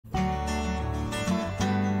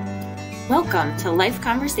Welcome to Life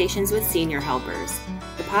Conversations with Senior Helpers,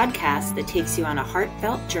 the podcast that takes you on a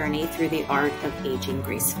heartfelt journey through the art of aging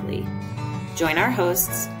gracefully. Join our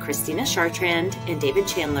hosts, Christina Chartrand and David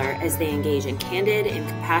Chandler, as they engage in candid and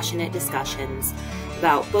compassionate discussions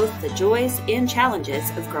about both the joys and challenges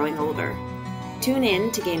of growing older. Tune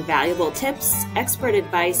in to gain valuable tips, expert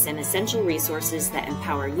advice, and essential resources that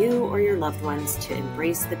empower you or your loved ones to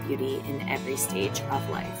embrace the beauty in every stage of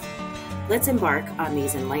life. Let's embark on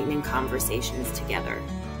these enlightening conversations together.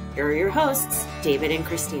 Here are your hosts, David and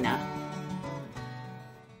Christina.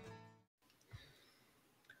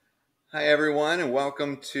 Hi, everyone, and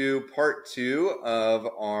welcome to part 2 of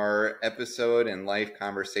our episode in Life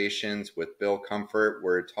Conversations with Bill Comfort.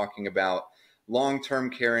 We're talking about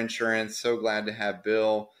long-term care insurance. So glad to have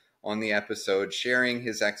Bill on the episode sharing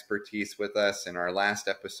his expertise with us. In our last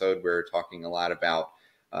episode, we were talking a lot about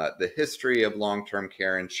the history of long-term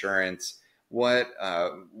care insurance. What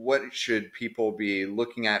should people be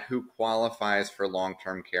looking at? Who qualifies for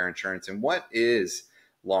long-term care insurance? And what is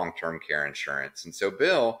long-term care insurance? And so,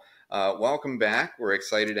 Bill, welcome back. We're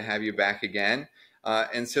excited to have you back again.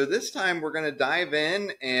 And so this time we're going to dive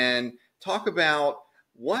in and talk about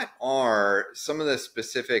what are some of the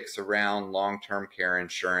specifics around long-term care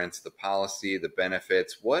insurance, the policy, the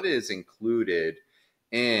benefits, what is included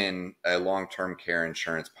in a long-term care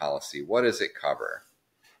insurance policy? What does it cover?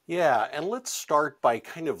 Yeah, and let's start by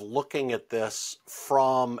kind of looking at this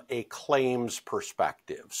from a claims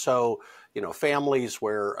perspective. So, families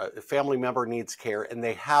where a family member needs care and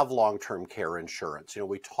they have long-term care insurance.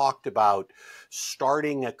 We talked about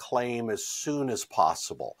starting a claim as soon as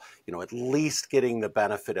possible, at least getting the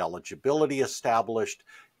benefit eligibility established,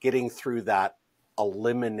 getting through that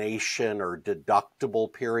elimination or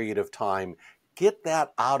deductible period of time, get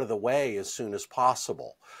that out of the way as soon as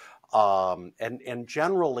possible. And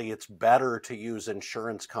generally, it's better to use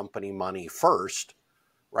insurance company money first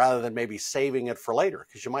rather than maybe saving it for later,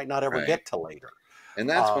 because you might not ever get to later. And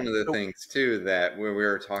that's one of the things, too, that when we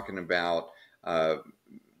were talking about,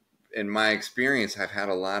 in my experience, I've had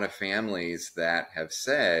a lot of families that have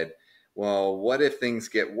said, well, what if things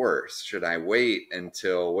get worse? Should I wait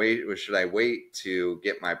to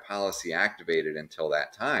get my policy activated until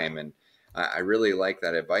that time? And I really like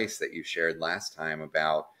that advice that you shared last time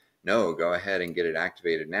about, no, go ahead and get it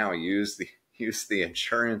activated now. Use the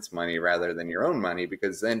insurance money rather than your own money,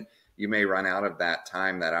 because then you may run out of that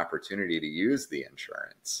time, that opportunity to use the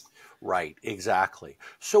insurance. Right, exactly.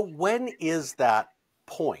 So when is that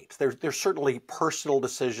point? There's certainly personal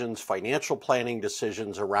decisions, financial planning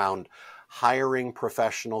decisions around hiring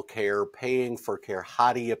professional care, paying for care.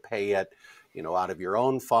 How do you pay it? Out of your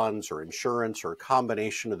own funds or insurance or a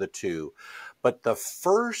combination of the two. But the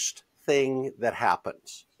first thing that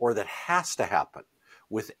happens, or that has to happen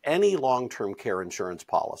with any long-term care insurance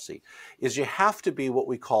policy, is you have to be what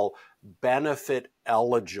we call benefit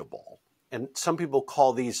eligible. And some people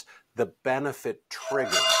call these the benefit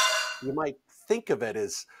triggers. You might think of it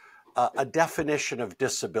as a definition of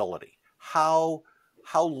disability. How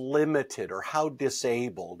limited or how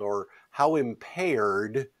disabled or how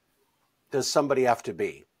impaired does somebody have to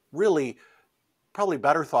be? Really, probably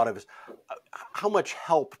better thought of as how much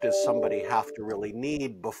help does somebody have to really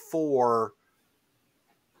need before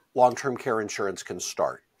long-term care insurance can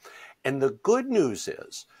start? And the good news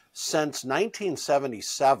is, since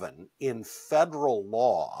 1977 in federal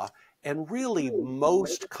law, and really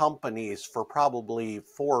most companies for probably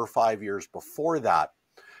 4 or 5 years before that,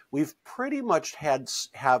 we've pretty much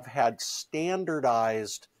have had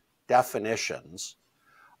standardized definitions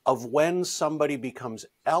of when somebody becomes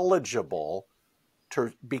eligible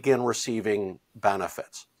to begin receiving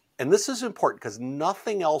benefits. And this is important because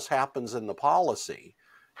nothing else happens in the policy.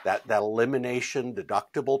 That elimination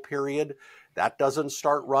deductible period, that doesn't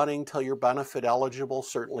start running till you're benefit eligible.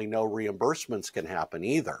 Certainly no reimbursements can happen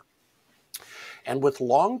either. And with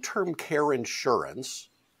long-term care insurance,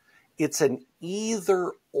 it's an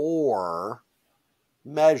either-or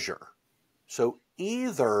measure. So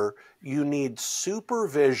either you need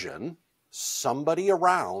supervision, somebody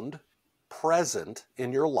around, present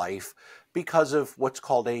in your life because of what's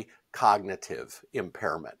called a cognitive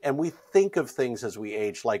impairment. And we think of things as we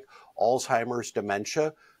age like Alzheimer's,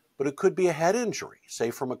 dementia, but it could be a head injury,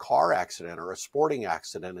 say from a car accident or a sporting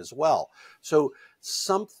accident as well. So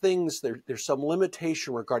some things, there's some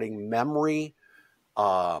limitation regarding memory,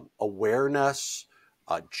 awareness,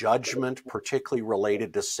 judgment, particularly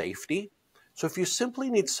related to safety. So if you simply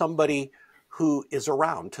need somebody who is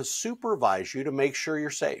around to supervise you to make sure you're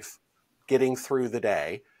safe, getting through the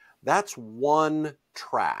day, that's one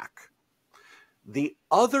track. The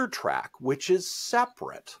other track, which is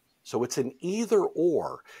separate, So it's an either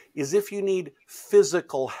or, is if you need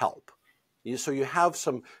physical help. So you have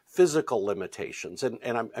some physical limitations. And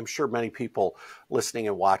I'm sure many people listening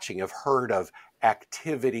and watching have heard of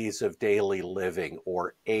activities of daily living,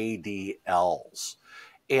 or ADLs.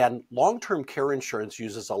 And long-term care insurance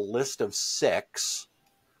uses a list of 6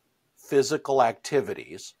 physical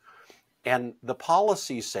activities. And the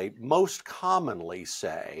policies say, most commonly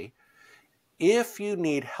say, if you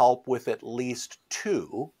need help with at least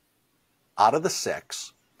 2 out of the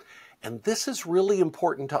 6, and this is really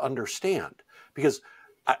important to understand, because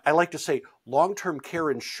I like to say long-term care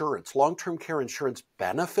insurance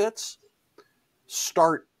benefits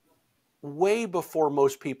start way before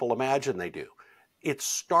most people imagine they do. It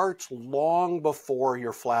starts long before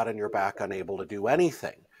you're flat on your back, unable to do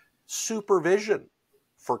anything. Supervision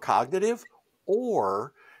for cognitive,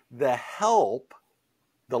 or the help,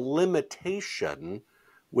 the limitation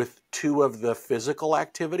with 2 of the physical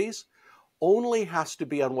activities only has to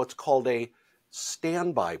be on what's called a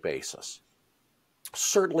standby basis.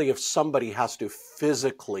 Certainly if somebody has to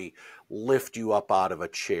physically lift you up out of a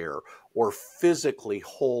chair, or physically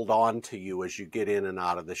hold on to you as you get in and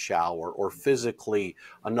out of the shower, or physically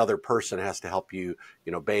another person has to help you,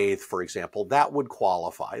 bathe, for example, that would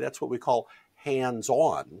qualify. That's what we call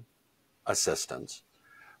hands-on assistance.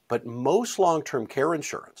 But most long-term care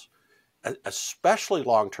insurance, especially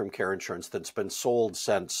long-term care insurance that's been sold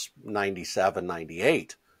since 97,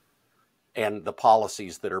 98, and the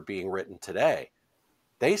policies that are being written today,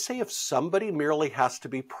 they say if somebody merely has to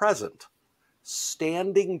be present,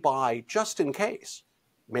 standing by just in case,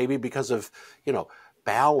 maybe because of,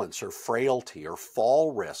 balance or frailty or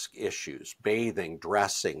fall risk issues, bathing,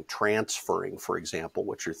 dressing, transferring, for example,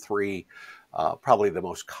 which are 3, probably the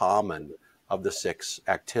most common of the 6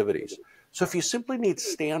 activities. So if you simply need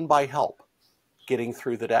standby help getting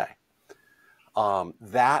through the day,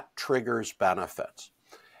 that triggers benefits.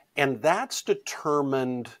 And that's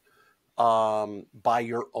determined by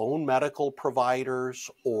your own medical providers,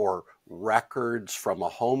 or records from a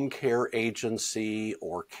home care agency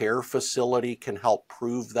or care facility can help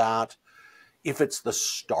prove that. If it's the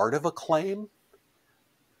start of a claim,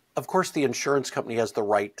 of course the insurance company has the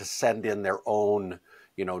right to send in their own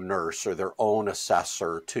nurse or their own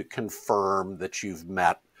assessor to confirm that you've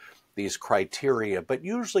met these criteria. But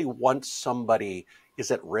usually once somebody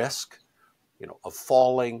is at risk, of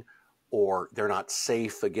falling, or they're not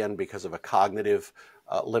safe again because of a cognitive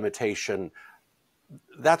limitation,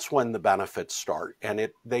 that's when the benefits start. And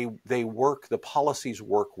the policies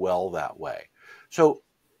work well that way. So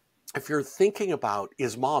if you're thinking about,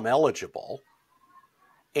 is mom eligible?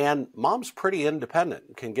 And mom's pretty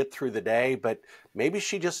independent, can get through the day, but maybe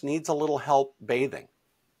she just needs a little help bathing,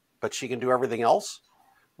 but she can do everything else.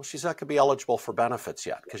 Well, she's not going to be eligible for benefits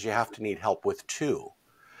yet, because you have to need help with 2.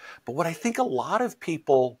 But what I think a lot of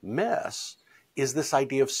people miss is this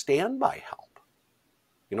idea of standby help.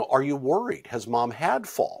 Are you worried? Has mom had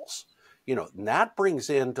falls? And that brings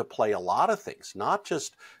into play a lot of things, not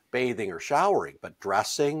just bathing or showering, but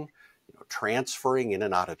dressing, transferring in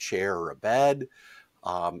and out of chair or a bed,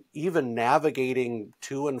 even navigating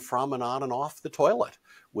to and from and on and off the toilet,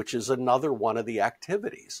 which is another one of the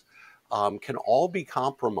activities, can all be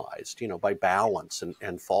compromised, by balance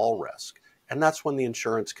and fall risk. And that's when the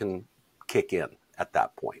insurance can kick in at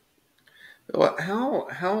that point. Well,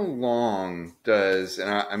 how long does, and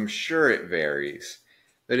I'm sure it varies,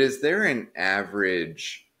 but is there an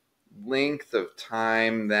average length of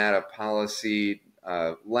time that a policy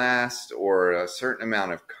lasts, or a certain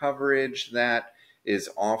amount of coverage that is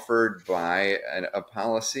offered by a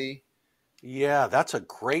policy? Yeah, that's a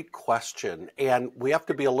great question. And we have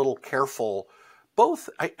to be a little careful.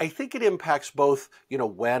 I think it impacts both,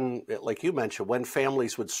 when, like you mentioned, when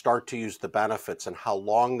families would start to use the benefits and how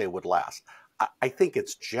long they would last. I think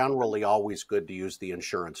it's generally always good to use the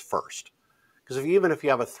insurance first. Because even if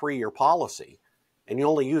you have a 3-year policy and you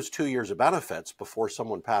only use 2 years of benefits before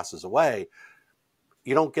someone passes away,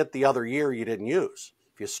 you don't get the other year you didn't use.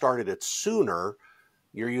 If you started it sooner,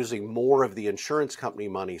 you're using more of the insurance company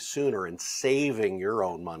money sooner and saving your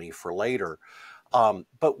own money for later.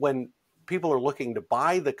 But when people are looking to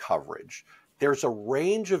buy the coverage, there's a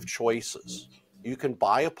range of choices. You can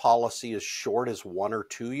buy a policy as short as 1 or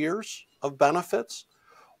 2 years of benefits,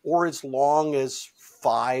 or as long as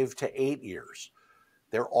 5 to 8 years.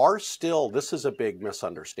 There are still, this is a big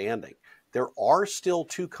misunderstanding, there are still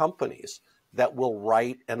 2 companies that will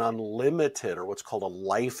write an unlimited, or what's called a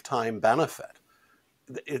lifetime benefit.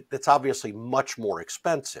 It's obviously much more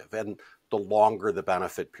expensive, and the longer the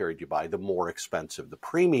benefit period you buy, the more expensive the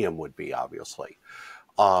premium would be, obviously.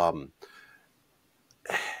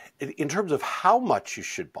 in terms of how much you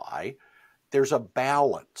should buy, there's a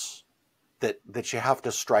balance that you have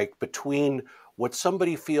to strike between what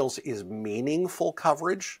somebody feels is meaningful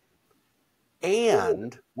coverage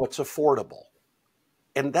and what's affordable.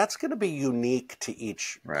 And that's going to be unique to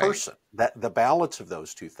each person, that the balance of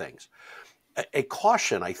those two things. A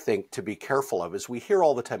caution, I think, to be careful of is we hear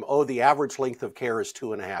all the time, oh, the average length of care is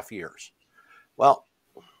 2.5 years. Well,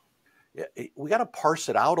 we got to parse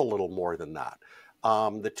it out a little more than that.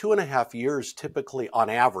 The 2.5 years typically on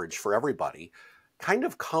average for everybody kind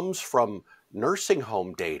of comes from nursing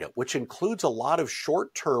home data, which includes a lot of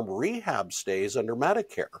short-term rehab stays under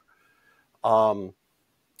Medicare.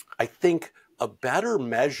 I think a better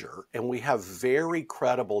measure, and we have very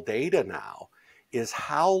credible data now, is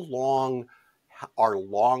how long are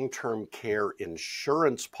long-term care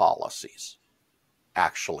insurance policies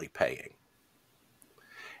actually paying.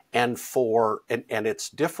 And it's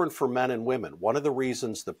different for men and women. One of the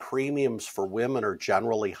reasons the premiums for women are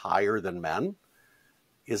generally higher than men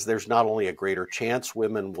is there's not only a greater chance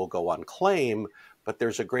women will go on claim, but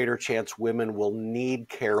there's a greater chance women will need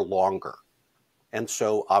care longer. And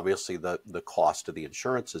so obviously the cost of the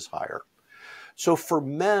insurance is higher. So for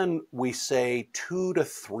men, we say 2 to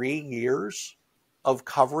 3 years of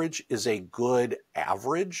coverage is a good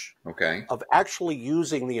average of actually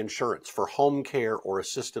using the insurance for home care or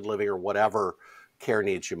assisted living or whatever care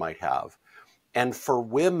needs you might have. And for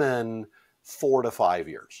women, 4 to 5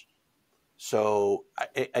 years. So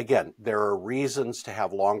again, there are reasons to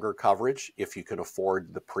have longer coverage if you can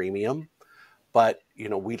afford the premium. But,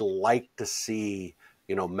 we'd like to see,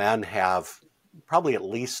 men have probably at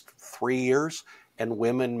least 3 years and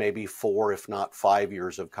women maybe 4, if not 5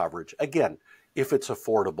 years of coverage. Again, if it's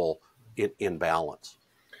affordable in balance.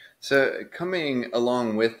 So coming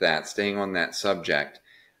along with that, staying on that subject,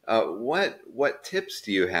 what tips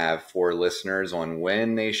do you have for listeners on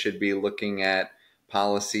when they should be looking at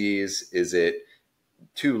policies? Is it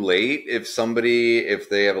too late if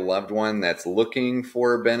they have a loved one that's looking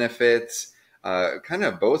for benefits? Kind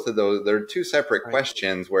of both of those, they're two separate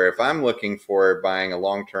questions where if I'm looking for buying a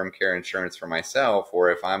long-term care insurance for myself, or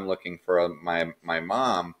if I'm looking for my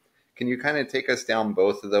mom, can you kind of take us down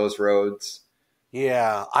both of those roads?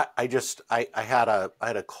 Yeah, I had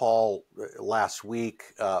a call last week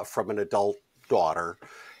from an adult daughter,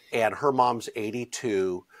 and her mom's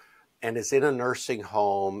 82 and is in a nursing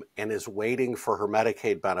home and is waiting for her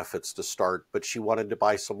Medicaid benefits to start, but she wanted to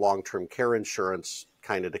buy some long-term care insurance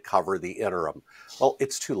kind of to cover the interim. Well,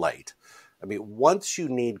 it's too late. I mean, once you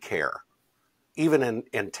need care, even in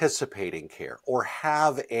anticipating care, or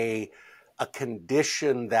have a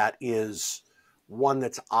condition that is one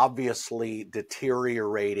that's obviously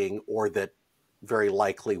deteriorating or that very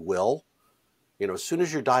likely will, as soon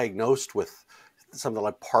as you're diagnosed with something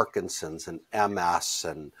like Parkinson's and MS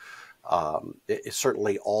and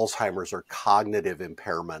certainly Alzheimer's or cognitive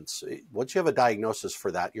impairments, once you have a diagnosis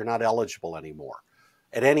for that, you're not eligible anymore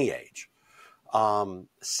at any age.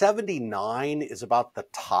 79 is about the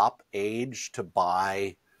top age to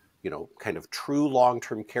buy, kind of true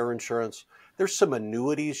long-term care insurance. There's some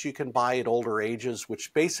annuities you can buy at older ages,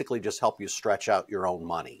 which basically just help you stretch out your own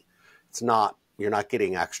money. You're not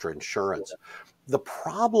getting extra insurance. The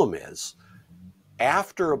problem is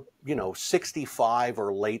after, 65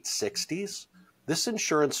 or late 60s, this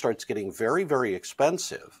insurance starts getting very, very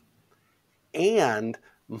expensive. And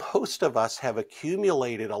most of us have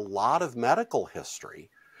accumulated a lot of medical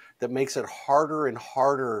history that makes it harder and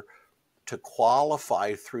harder to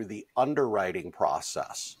qualify through the underwriting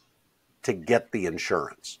process to get the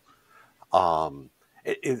insurance.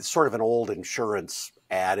 It's sort of an old insurance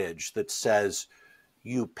adage that says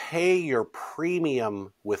you pay your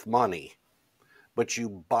premium with money, but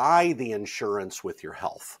you buy the insurance with your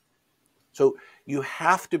health. So you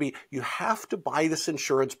have to buy this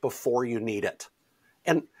insurance before you need it.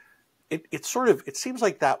 And it seems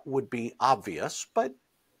like that would be obvious, but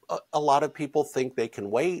a lot of people think they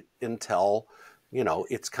can wait until,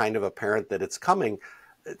 it's kind of apparent that it's coming.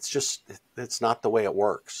 It's not the way it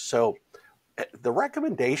works. So the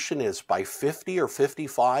recommendation is by 50 or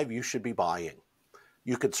 55, you should be buying.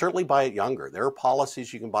 You could certainly buy it younger. There are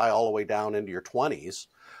policies you can buy all the way down into your 20s.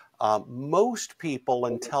 Most people,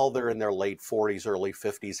 until they're in their late 40s, early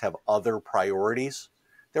 50s, have other priorities.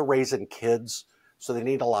 They're raising kids, so they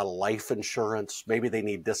need a lot of life insurance. Maybe they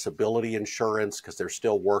need disability insurance because they're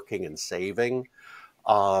still working and saving.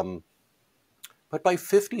 But by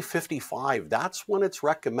 50, 55, that's when it's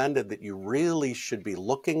recommended that you really should be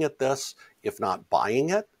looking at this, if not buying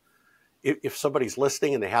it. If somebody's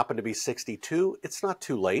listening and they happen to be 62, it's not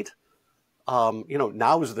too late.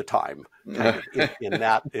 Now is the time kind of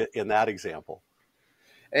in that example.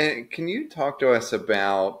 And can you talk to us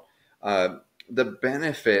about the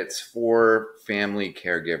benefits for family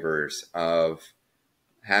caregivers of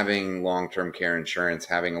having long-term care insurance,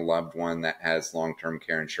 having a loved one that has long-term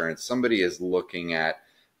care insurance? Somebody is looking at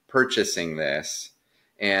purchasing this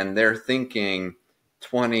and they're thinking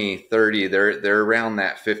 20, 30, they're around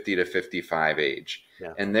that 50 to 55 age.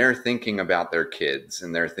 Yeah. And they're thinking about their kids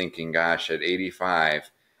and they're thinking, gosh, at 85,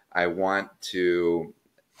 I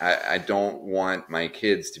don't want my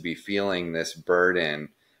kids to be feeling this burden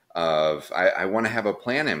of, I want to have a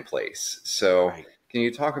plan in place. So Right. can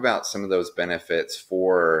you talk about some of those benefits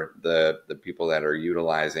for the people that are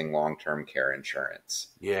utilizing long-term care insurance?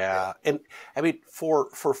 Yeah. And I mean, for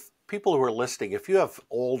people who are listening, if you have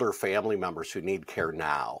older family members who need care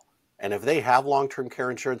now, and if they have long-term care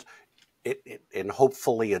insurance, and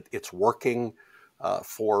hopefully it's working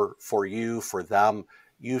for you, for them,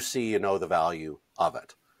 you see, the value of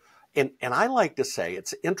it. And I like to say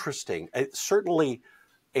it's interesting. It's certainly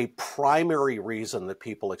a primary reason that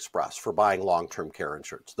people express for buying long-term care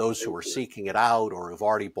insurance. Those who are seeking it out or have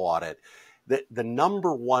already bought it, the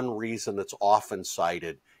number one reason that's often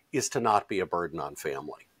cited is to not be a burden on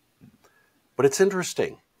family. But it's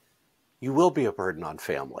interesting. You will be a burden on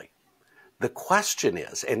family. The question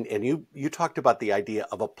is, and you talked about the idea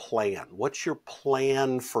of a plan. What's your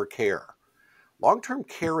plan for care? Long-term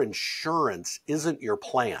care insurance isn't your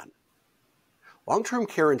plan. Long-term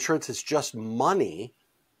care insurance is just money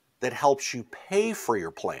that helps you pay for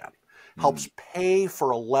your plan, helps pay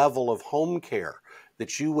for a level of home care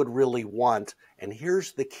that you would really want. And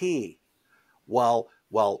here's the key: while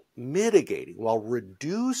mitigating, while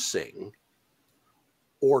reducing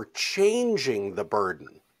or changing the burden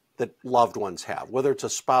that loved ones have, whether it's a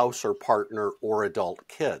spouse or partner or adult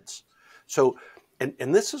kids. So,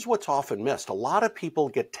 and this is what's often missed. A lot of people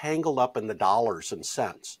get tangled up in the dollars and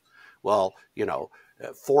cents. Well,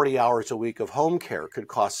 40 hours a week of home care could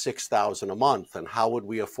cost $6,000 a month. And how would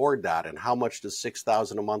we afford that? And how much does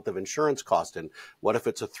 $6,000 a month of insurance cost? And what if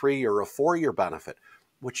it's a 3 or a 4-year benefit?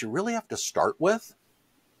 What you really have to start with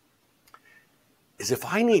is, if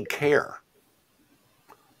I need care,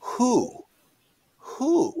 who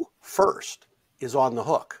first is on the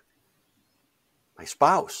hook? My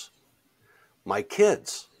spouse, my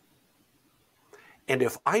kids. And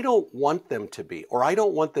if I don't want them to be, or I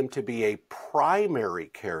don't want them to be a primary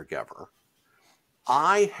caregiver,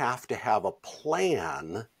 I have to have a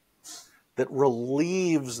plan that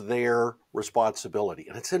relieves their responsibility.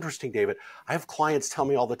 And it's interesting, David, I have clients tell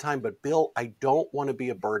me all the time, but Bill, I don't want to be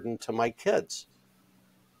a burden to my kids.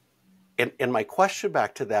 And my question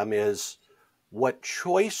back to them is, what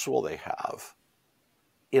choice will they have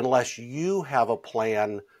unless you have a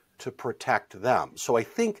plan to protect them? So I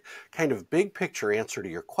think kind of big picture answer to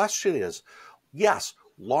your question is, yes,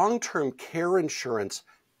 long-term care insurance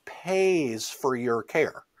pays for your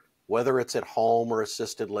care, whether it's at home or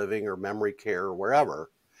assisted living or memory care or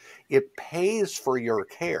wherever. It pays for your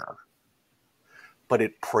care, but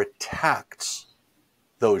it protects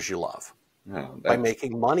those you love by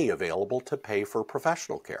making money available to pay for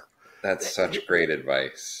professional care. That's such great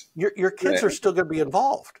advice. Your kids are still going to be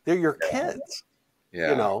involved. They're your kids,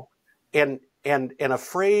 And a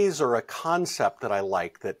phrase or a concept that I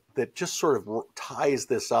like that just sort of ties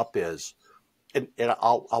this up is, and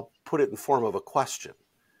I'll put it in form of a question.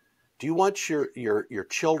 Do you want your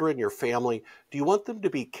children, your family, do you want them to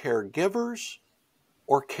be caregivers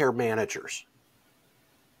or care managers?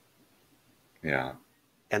 Yeah.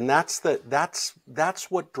 And that's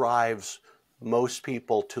what drives most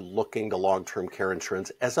people to looking to long-term care insurance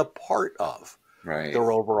as a part of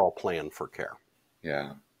their overall plan for care.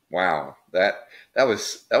 Yeah. Wow. That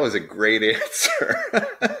was a great answer.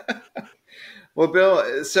 Well,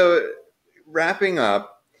 Bill, so wrapping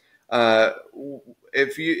up,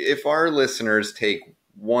 if our listeners take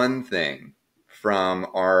one thing from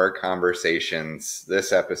our conversations,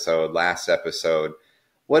 this episode, last episode,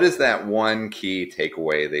 what is that one key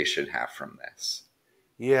takeaway they should have from this?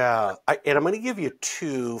 Yeah, and I'm going to give you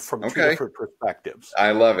two from two different perspectives.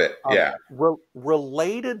 I love it. Yeah.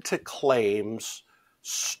 Related to claims,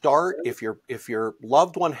 start if your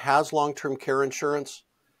loved one has long-term care insurance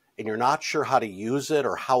and you're not sure how to use it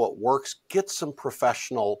or how it works, get some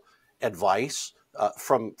professional advice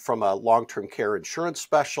from a long-term care insurance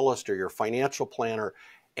specialist or your financial planner,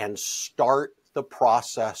 and start the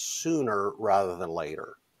process sooner rather than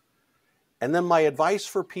later. And then my advice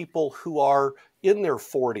for people who are in their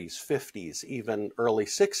 40s, 50s, even early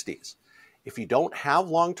 60s, if you don't have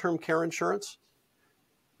long-term care insurance,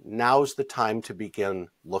 now's the time to begin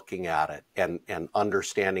looking at it and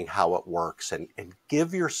understanding how it works, and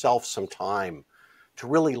give yourself some time to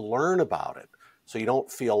really learn about it, so you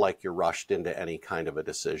don't feel like you're rushed into any kind of a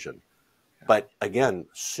decision. But again,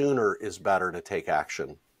 sooner is better to take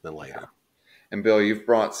action than later. Yeah. And Bill, you've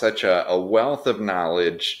brought such a wealth of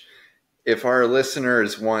knowledge. If our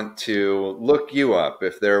listeners want to look you up,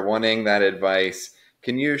 if they're wanting that advice,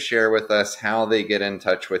 can you share with us how they get in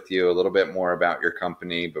touch with you, a little bit more about your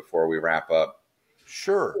company before we wrap up?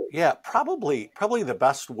 Sure. Yeah, probably the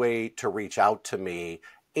best way to reach out to me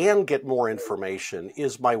and get more information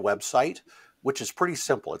is my website, which is pretty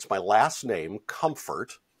simple. It's my last name,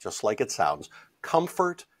 Comfort, just like it sounds,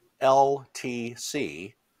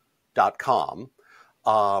 comfortltc.com.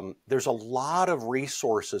 There's a lot of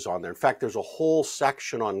resources on there. In fact, there's a whole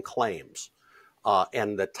section on claims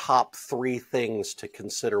and the top 3 things to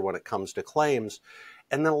consider when it comes to claims.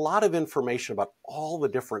 And then a lot of information about all the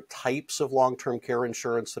different types of long-term care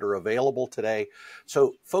insurance that are available today.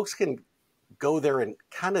 So folks can go there and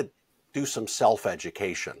kind of do some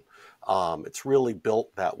self-education. It's really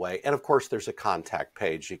built that way. And of course, there's a contact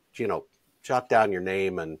page. You know, jot down your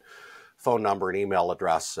name and phone number and email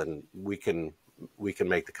address, and we can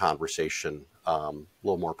make the conversation a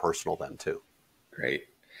little more personal then too. Great.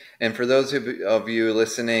 And for those of you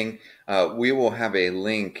listening, we will have a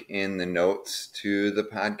link in the notes to the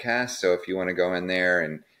podcast. So if you want to go in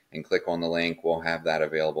there and click on the link, we'll have that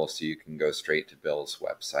available so you can go straight to Bill's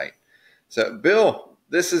website. So Bill,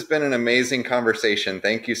 this has been an amazing conversation.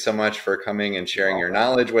 Thank you so much for coming and sharing your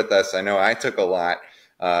knowledge with us. I know I took a lot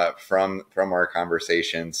from our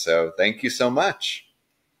conversation. So thank you so much.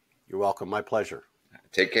 You're welcome. My pleasure.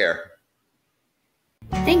 Take care.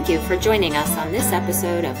 Thank you for joining us on this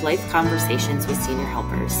episode of Life Conversations with Senior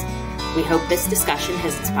Helpers. We hope this discussion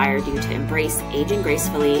has inspired you to embrace aging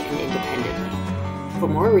gracefully and independently. For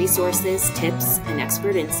more resources, tips, and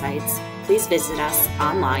expert insights, please visit us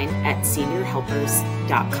online at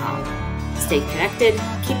seniorhelpers.com. Stay connected,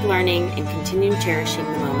 keep learning, and continue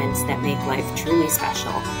cherishing the moments that make life truly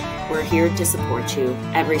special. We're here to support you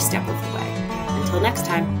every step of the way. Until next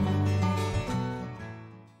time.